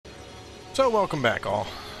So welcome back all.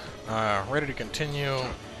 Ready to continue.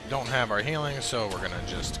 Don't have our healing, so we're gonna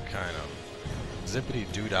just kind of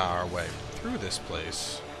zippity-doo-dah our way through this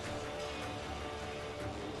place.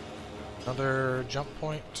 Another jump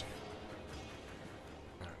point?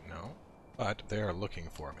 No. But they are looking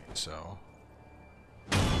for me, so...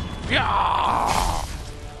 Yeah!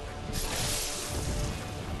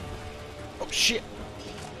 Oh shit!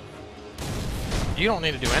 You don't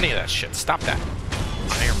need to do any of that shit. Stop that.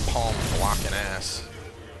 Iron palm blocking ass.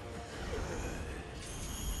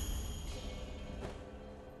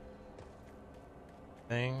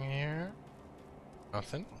 Thing here?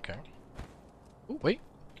 Nothing? Okay. Oh, wait.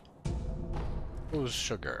 Who's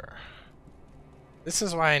sugar? This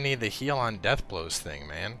is why I need the heal on death blows thing,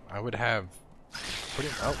 man. I would have pretty.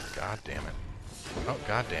 Oh, god damn it. Oh,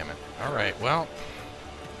 god damn it. Alright, well.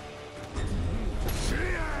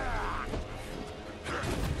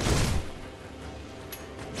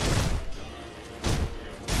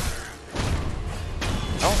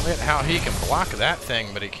 Don't get how he can block that thing,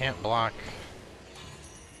 but he can't block.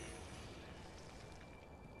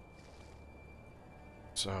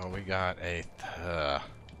 So we got a.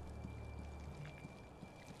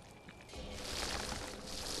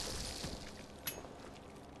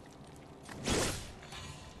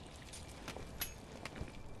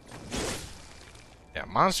 Yeah,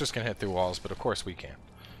 monsters can hit through walls, but of course we can't.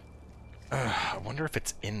 I wonder if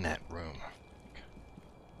it's in that room.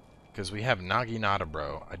 Because we have Naginata,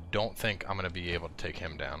 bro. I don't think I'm going to be able to take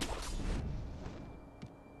him down.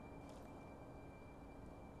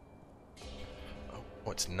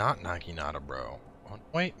 Oh, it's not Naginata, bro. Oh,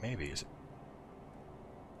 wait, maybe. Is it?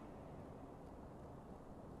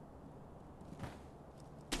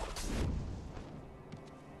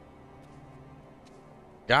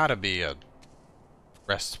 Gotta be a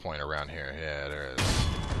rest point around here. Yeah, there is.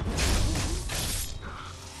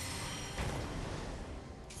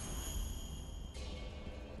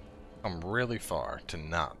 I'm really far to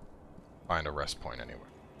not find a rest point anywhere.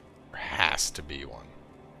 There has to be one.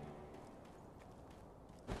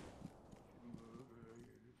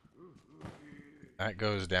 That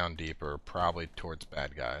goes down deeper, probably towards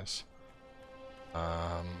bad guys.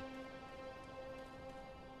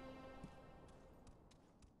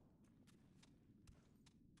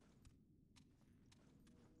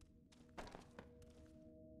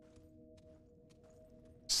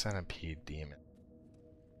 Centipede demon.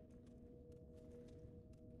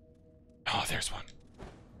 Oh, there's one.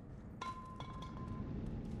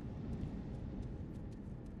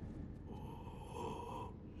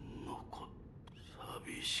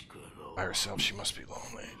 By herself, she must be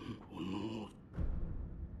lonely.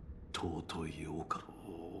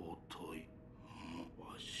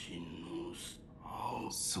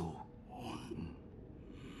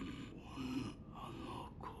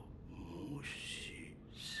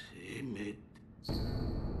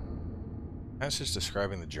 Passage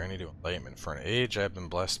describing the journey to enlightenment. For an age I have been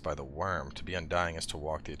blessed by the worm. To be undying is to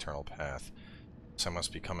walk the eternal path. So I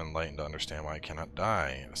must become enlightened to understand why I cannot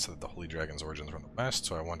die. It said that the holy dragon's origins were in the west,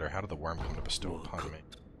 so I wonder, how did the worm come to bestow upon me?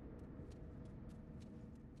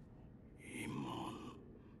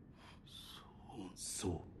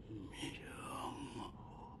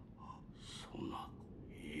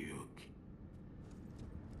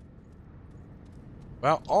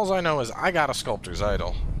 Well, all I know is I got a sculptor's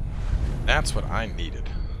idol. That's what I needed.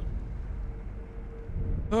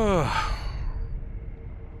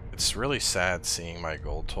 It's really sad seeing my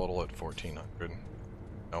gold total at 1,400.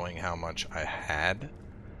 Knowing how much I had.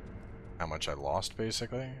 How much I lost,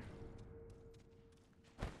 basically.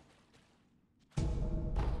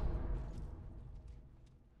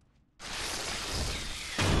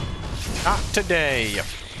 Not today!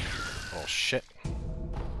 Oh, shit.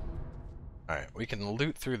 Alright, we can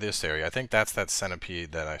loot through this area. I think that's that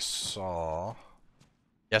centipede that I saw.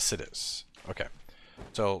 Yes, it is. Okay.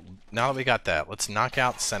 So, now that we got that, let's knock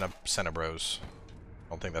out Cenobros. I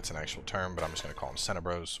don't think that's an actual term, but I'm just going to call them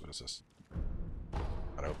Cenobros. What is this?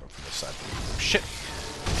 Not open from this side. Oh, shit!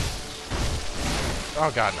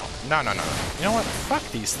 Oh god, no. No, no, no, no. You know what? Fuck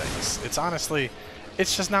these things. It's honestly...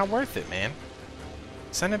 It's just not worth it, man.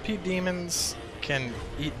 Centipede demons can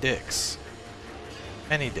eat dicks.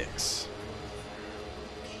 Any dicks.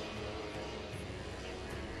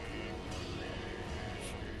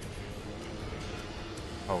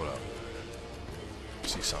 Hold up.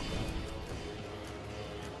 See something.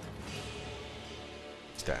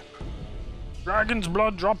 What's that? Dragon's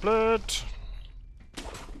blood droplet!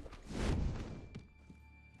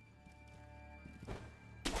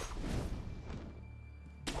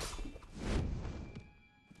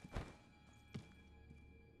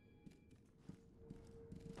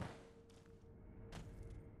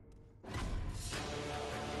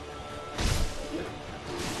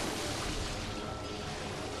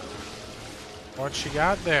 What you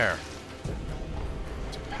got there?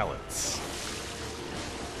 Some pellets.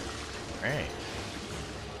 Great.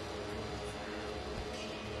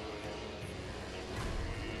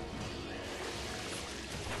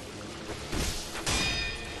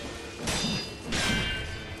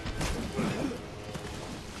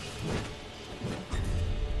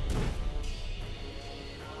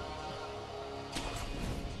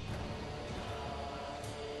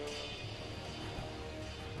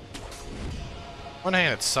 On one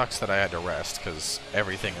hand, it sucks that I had to rest, because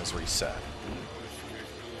everything is reset.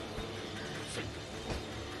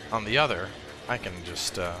 On the other, I can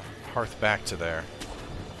just hearth back to there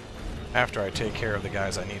after I take care of the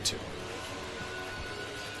guys I need to.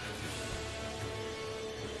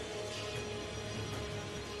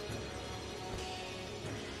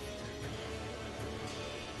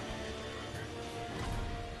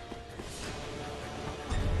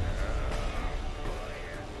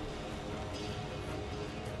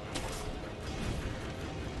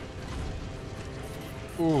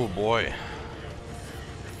 Ooh, boy.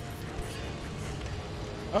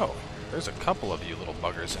 Oh, there's a couple of you little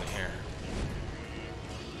buggers in here.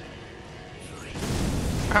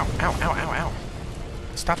 Ow, ow, ow, ow, ow.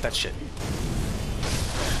 Stop that shit.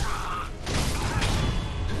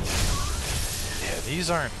 Yeah,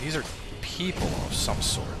 these are people of some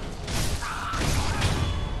sort. I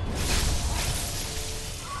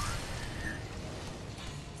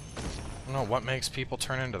don't know what makes people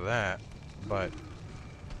turn into that, but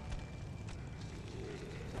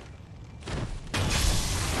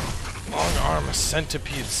long arm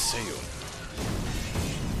centipede seal.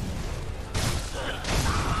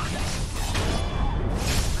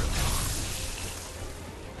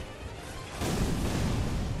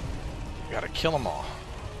 Gotta kill them all.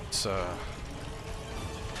 It's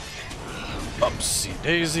upsy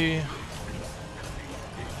daisy.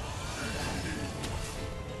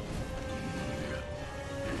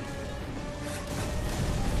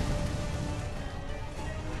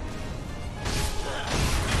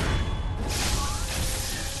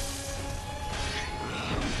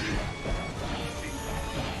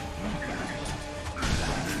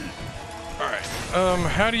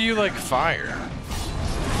 How do you, like, fire?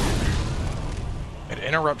 It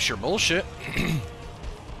interrupts your bullshit.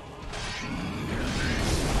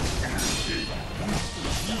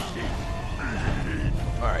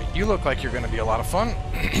 Alright, you look like you're gonna be a lot of fun.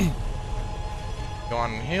 Go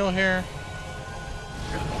on and heal here.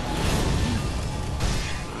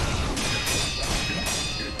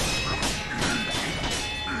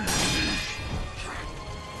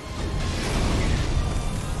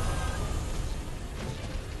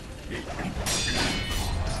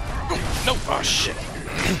 Nope. Oh, shit.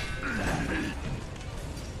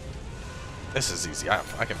 This is easy.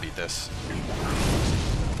 I can beat this.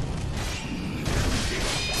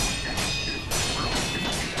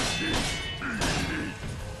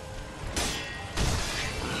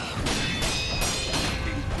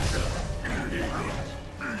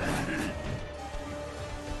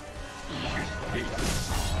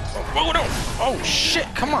 Oh, no! Oh, shit!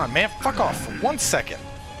 Come on, man. Fuck off for 1 second.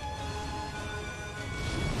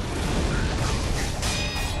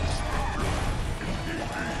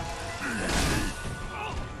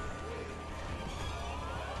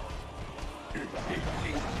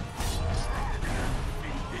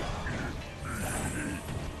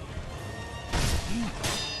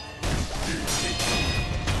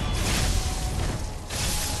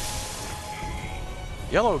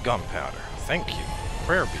 Yellow gunpowder. Thank you.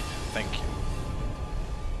 Prayer bead. Thank you.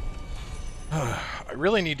 I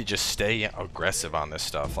really need to just stay aggressive on this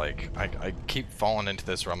stuff. Like, I keep falling into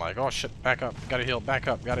this where I'm like, oh shit, back up, gotta heal, back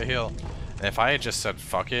up, gotta heal. And if I had just said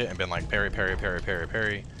fuck it and been like parry, parry, parry, parry,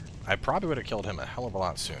 parry, I probably would have killed him a hell of a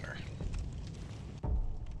lot sooner.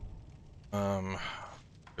 What are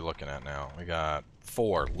we looking at now? We got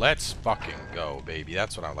 4. Let's fucking go, baby.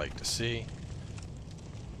 That's what I like to see.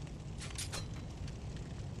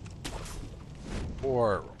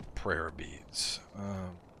 4 prayer beads.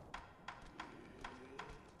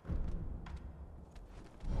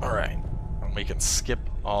 Alright. We can skip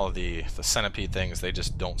all of the centipede things. They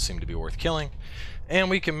just don't seem to be worth killing.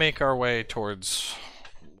 And we can make our way towards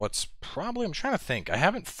what's probably... I'm trying to think. I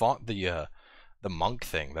haven't fought the monk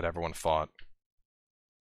thing that everyone fought.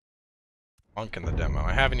 Monk in the demo.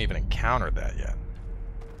 I haven't even encountered that yet.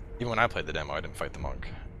 Even when I played the demo, I didn't fight the monk.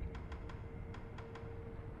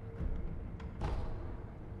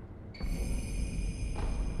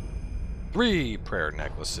 Three prayer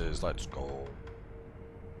necklaces. Let's go.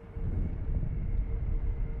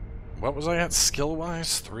 What was I at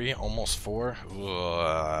skill-wise? 3, almost 4.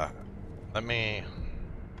 Let me...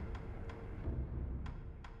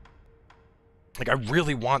 Like, I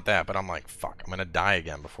really want that, but I'm like, fuck, I'm gonna die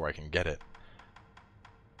again before I can get it.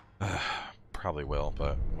 Probably will,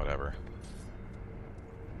 but whatever.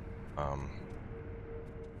 To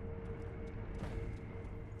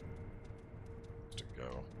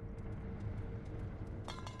go.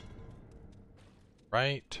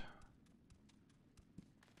 Right.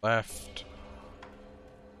 Left.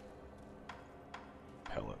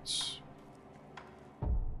 Pellets.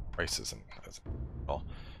 Price isn't as well.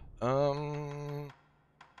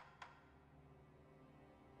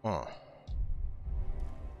 Huh.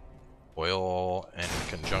 Oil in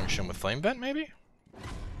conjunction with flame vent, maybe?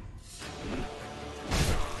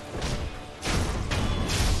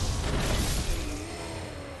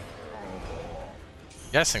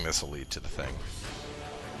 Guessing this will lead to the thing.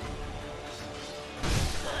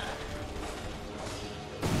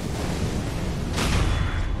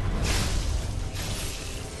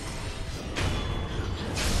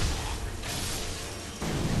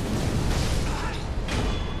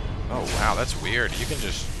 Oh wow, that's weird. You can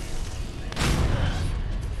just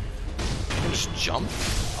jump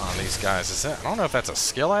on these guys. Is that? I don't know if that's a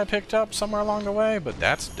skill I picked up somewhere along the way, but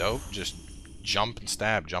that's dope. Just jump and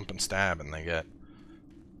stab, and they get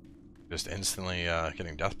just instantly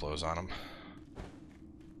getting death blows on them.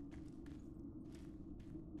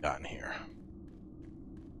 Got in here.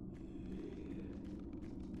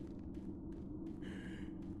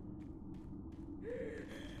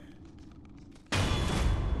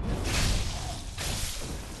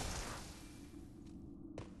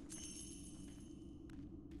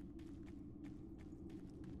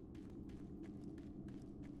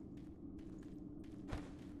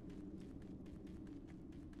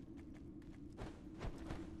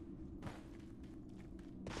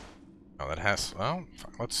 Oh, that has. Well,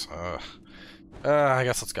 let's. I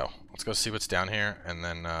guess let's go. Let's go see what's down here, and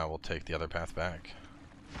then we'll take the other path back.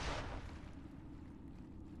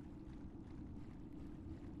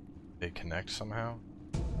 They connect somehow.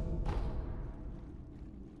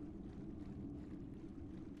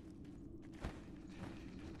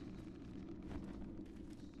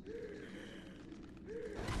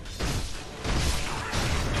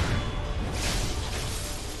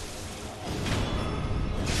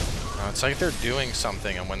 It's like they're doing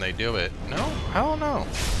something, and when they do it, no, hell no.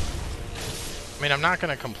 I mean, I'm not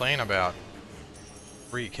gonna complain about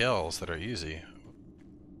 3 kills that are easy.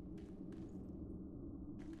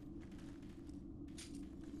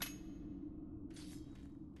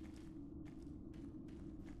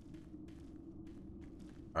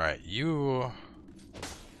 Alright, you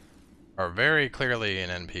are very clearly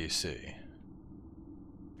an NPC.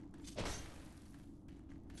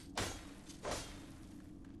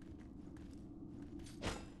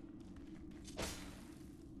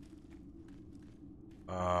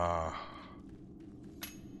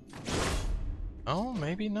 Oh,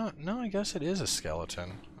 maybe not. No, I guess it is a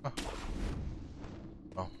skeleton. Huh.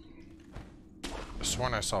 Oh. I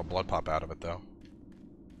sworn I saw blood pop out of it, though.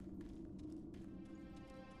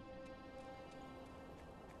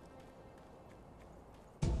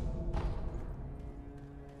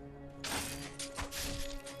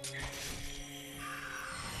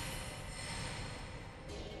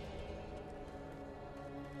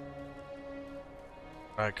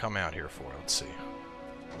 What did I come out here for? Let's see.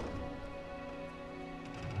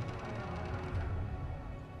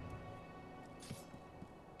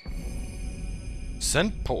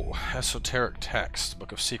 Senpo, esoteric text.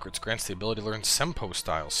 Book of Secrets grants the ability to learn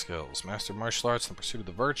Senpo-style skills. Master martial arts in the pursuit of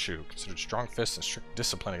the virtue. Considered strong fists and strict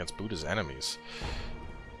discipline against Buddha's enemies.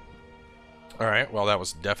 Alright, well that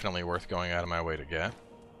was definitely worth going out of my way to get.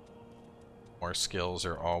 More skills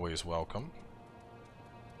are always welcome.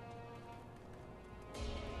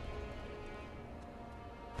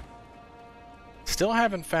 Still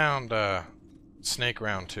haven't found Snake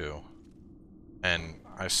Round 2. And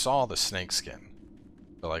I saw the snake skin.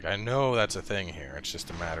 So, like, I know that's a thing here. It's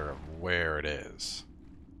just a matter of where it is.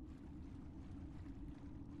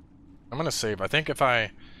 I'm gonna save. I think what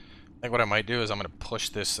I might do is I'm gonna push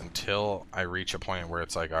this until I reach a point where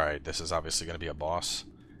it's like, alright, this is obviously gonna be a boss.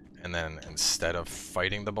 And then instead of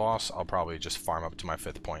fighting the boss, I'll probably just farm up to my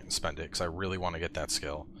 5th point and spend it, because I really want to get that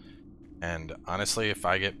skill. And honestly, if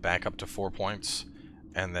I get back up to 4 points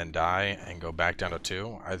and then die and go back down to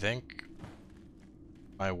 2, I think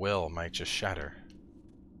my will might just shatter.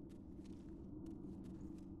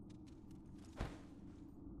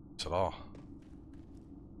 That's it all.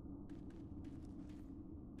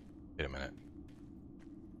 Wait a minute.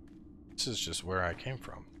 This is just where I came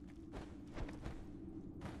from.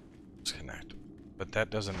 It's connected. But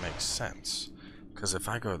that doesn't make sense. Because if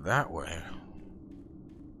I go that way...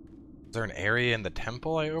 Is there an area in the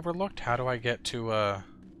temple I overlooked? How do I get to,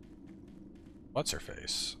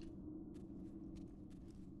 what's-her-face?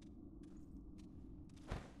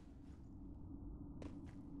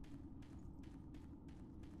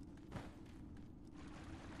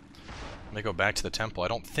 Let me go back to the temple. I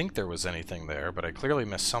don't think there was anything there, but I clearly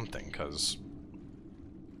missed something, because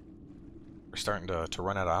we're starting to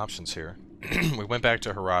run out of options here. We went back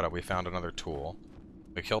to Harada, we found another tool.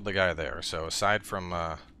 We killed the guy there, so aside from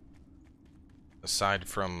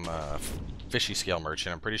Fishy Scale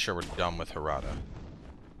Merchant, I'm pretty sure we're done with Harada.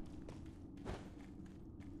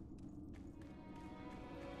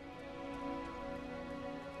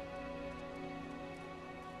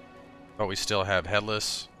 But we still have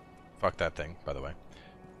Headless. Fuck that thing, by the way.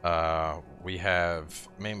 We have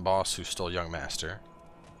main boss who's still Young Master.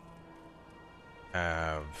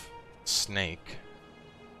 Have Snake.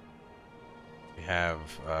 We have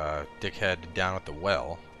Dickhead down at the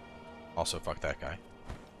well. Also, fuck that guy.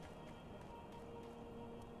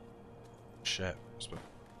 Shit.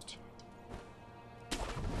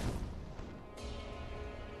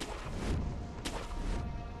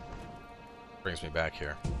 Brings me back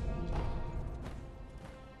here.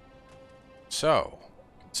 So,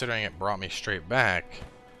 considering it brought me straight back,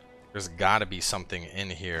 there's gotta be something in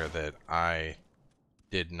here that I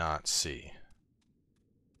did not see.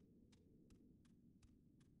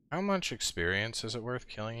 How much experience is it worth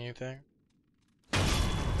killing, you think?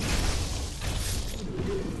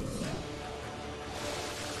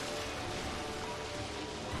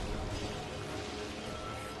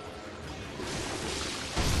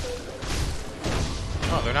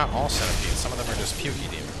 Oh, they're not all centipedes. Some of them are just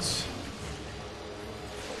pukey demons.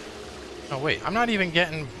 Oh, wait. I'm not even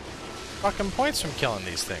getting fucking points from killing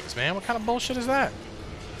these things, man. What kind of bullshit is that?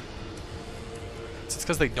 It's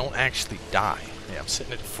because they don't actually die. Yeah, I'm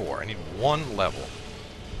sitting at 4. I need 1 level.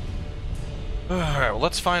 Alright, well,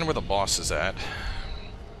 let's find where the boss is at.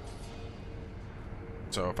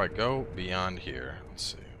 So if I go beyond here, let's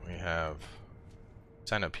see. We have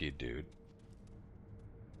Centipede Dude.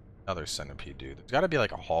 Another Centipede Dude. There's got to be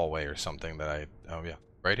like a hallway or something that I... Oh, yeah.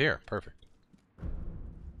 Right here. Perfect.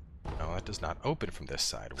 No, that does not open from this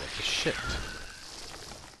side. What the shit?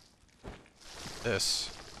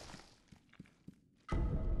 This...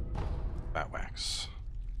 Bat wax.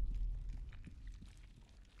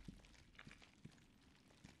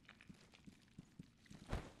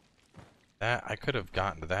 That, I could have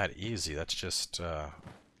gotten to that easy. That's just,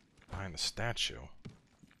 behind the statue.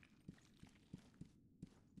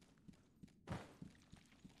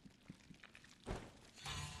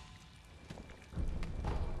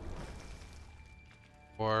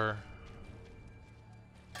 Or...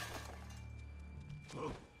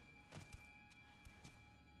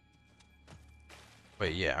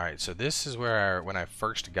 Wait, yeah, alright, so this is where when I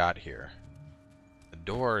first got here. The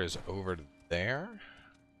door is over there?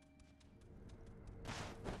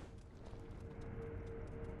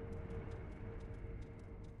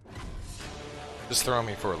 Just throwing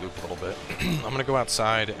me for a loop a little bit. I'm gonna go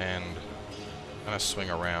outside and kind of swing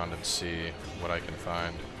around and see what I can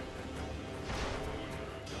find.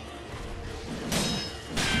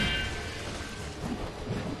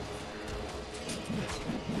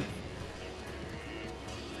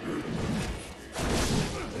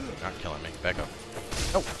 Not killing me. Back up.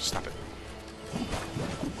 Oh, stop it.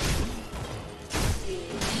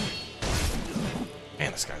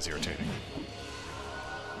 Man, this guy's irritating.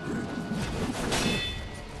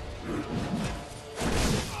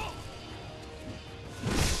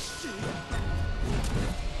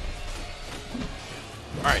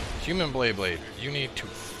 Alright, Human Blade, you need to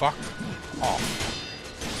fuck off.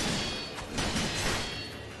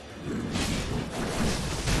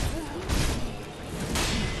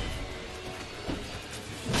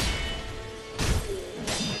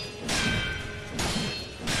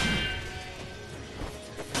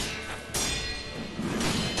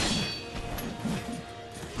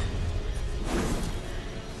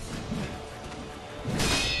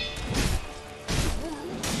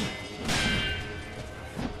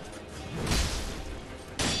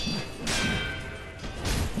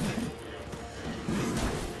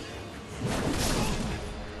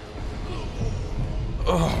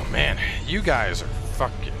 Oh man, you guys are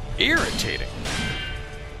fucking irritating.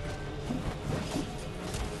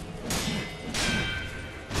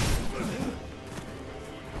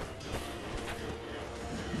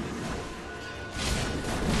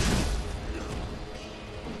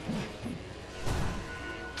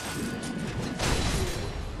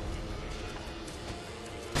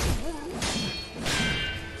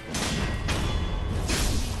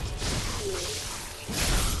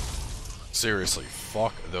 Seriously,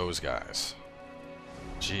 fuck those guys.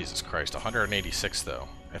 Jesus Christ, 186 though.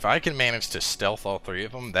 If I can manage to stealth all three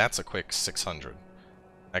of them, that's a quick 600.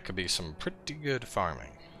 That could be some pretty good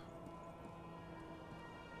farming.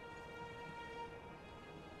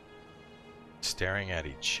 Staring at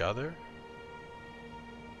each other?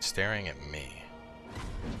 Staring at me.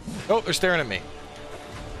 Oh, they're staring at me.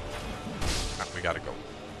 Ah, we gotta go.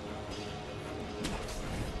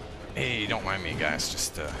 Hey, don't mind me, guys.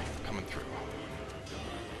 Just coming through.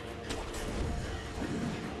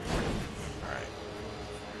 Alright.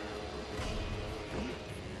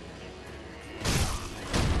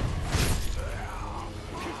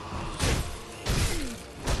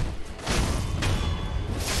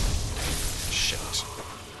 Shit.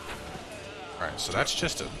 Alright, so that's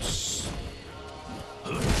just a...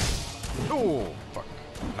 Oh, fuck.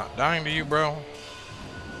 Not dying to you, bro.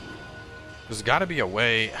 There's gotta be a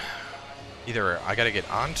way... Either I gotta get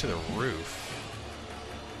onto the roof.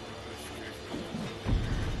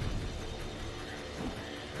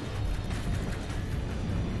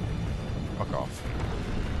 Fuck off.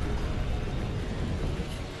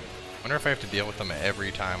 Wonder if I have to deal with them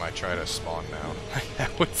every time I try to spawn now.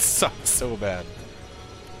 That would suck so bad.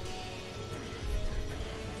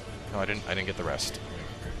 No, I didn't get the rest.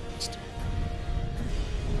 Let's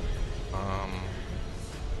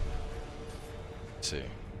see.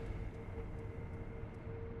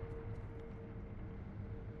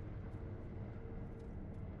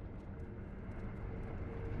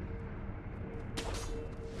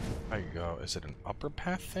 I go. Is it an upper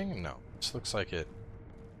path thing? No. This looks like it.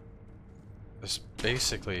 This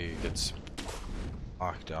basically gets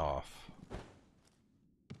locked off.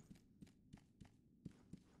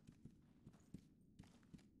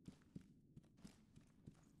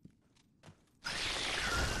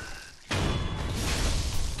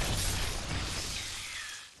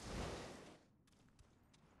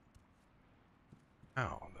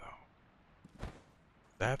 How though?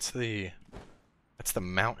 That's the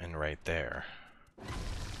mountain right there.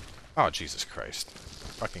 Oh, Jesus Christ.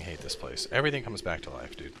 Fucking hate this place. Everything comes back to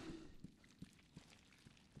life, dude.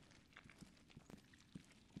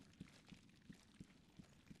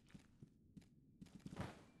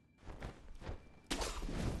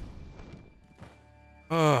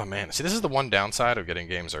 Oh, man. See, this is the one downside of getting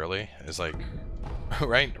games early, is like,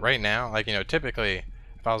 right now, like, you know, typically,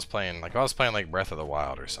 if I was playing like Breath of the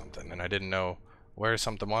Wild or something, and I didn't know where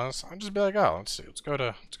something was, I'd just be like, oh, let's see, let's go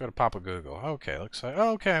to Papa Google. Okay, looks like,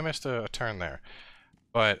 oh, okay, I missed a turn there.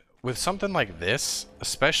 But with something like this,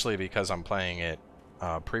 especially because I'm playing it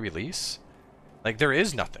pre-release, like there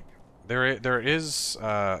is nothing.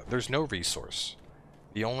 There's no resource.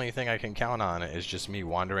 The only thing I can count on is just me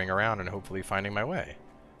wandering around and hopefully finding my way.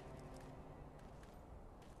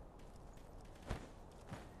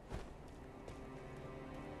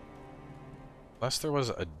 Unless there was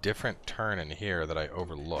a different turn in here that I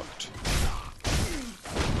overlooked.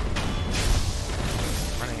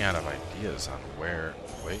 Running out of ideas on where...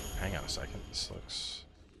 Wait, hang on a second. This looks...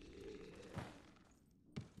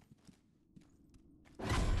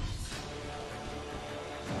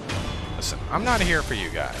 Listen, I'm not here for you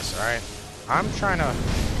guys, alright? I'm trying to...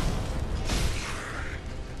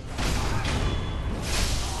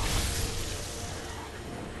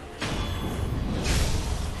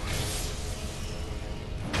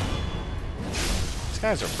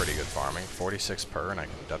 These guys are pretty good farming. 46 per, and I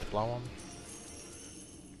can death blow them.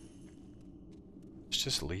 This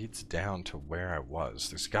just leads down to where I was.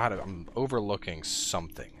 There's gotta... I'm overlooking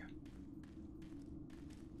something.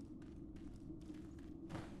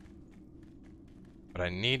 What I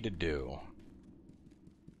need to do...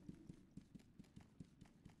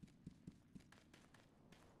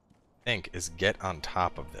 I think, is get on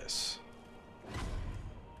top of this.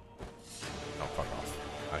 Oh, fuck off.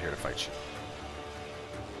 I'm not here to fight you.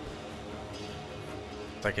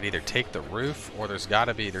 I could either take the roof, or there's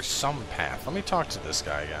some path. Let me talk to this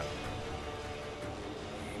guy again.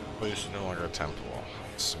 Place is no longer a temple.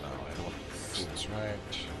 Smell it. This is right.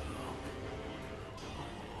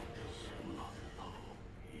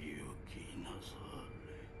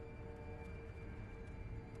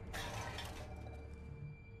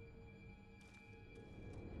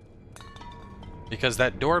 Because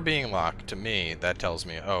that door being locked, to me, that tells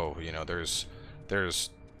me, oh, you know, there's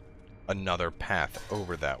another path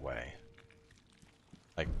over that way.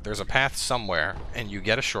 Like, there's a path somewhere, and you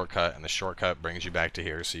get a shortcut, and the shortcut brings you back to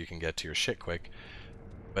here so you can get to your shit quick.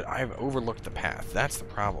 But I've overlooked the path. That's the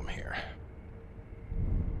problem here.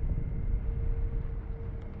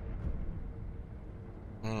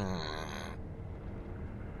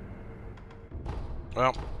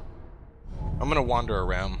 Well, I'm gonna wander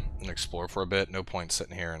around and explore for a bit. No point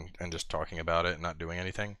sitting here and just talking about it and not doing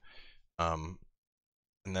anything. And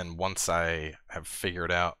then once I have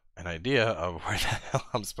figured out an idea of where the hell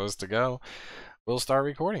I'm supposed to go, we'll start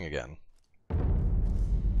recording again.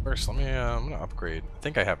 First, let me, I'm gonna upgrade. I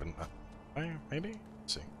think I have an, maybe?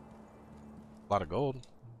 Let's see. A lot of gold.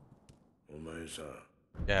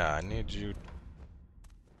 Yeah, I need you.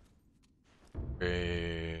 What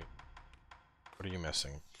are you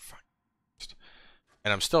missing?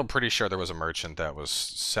 And I'm still pretty sure there was a merchant that was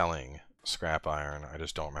selling scrap iron. I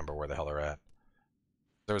just don't remember where the hell they're at.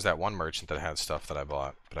 There was that one merchant that had stuff that I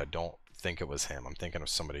bought, but I don't think it was him. I'm thinking of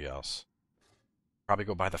somebody else. Probably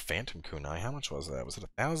go buy the Phantom Kunai. How much was that? Was it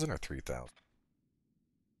 1,000 or 3,000?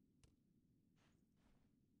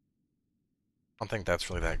 I don't think that's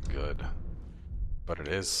really that good, but it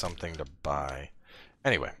is something to buy.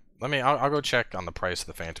 Anyway, I'll go check on the price of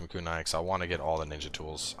the Phantom Kunai, because I want to get all the ninja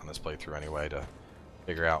tools on this playthrough anyway to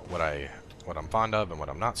figure out what I'm fond of and what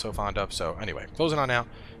I'm not so fond of. So anyway, closing on out,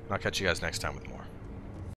 and I'll catch you guys next time with more.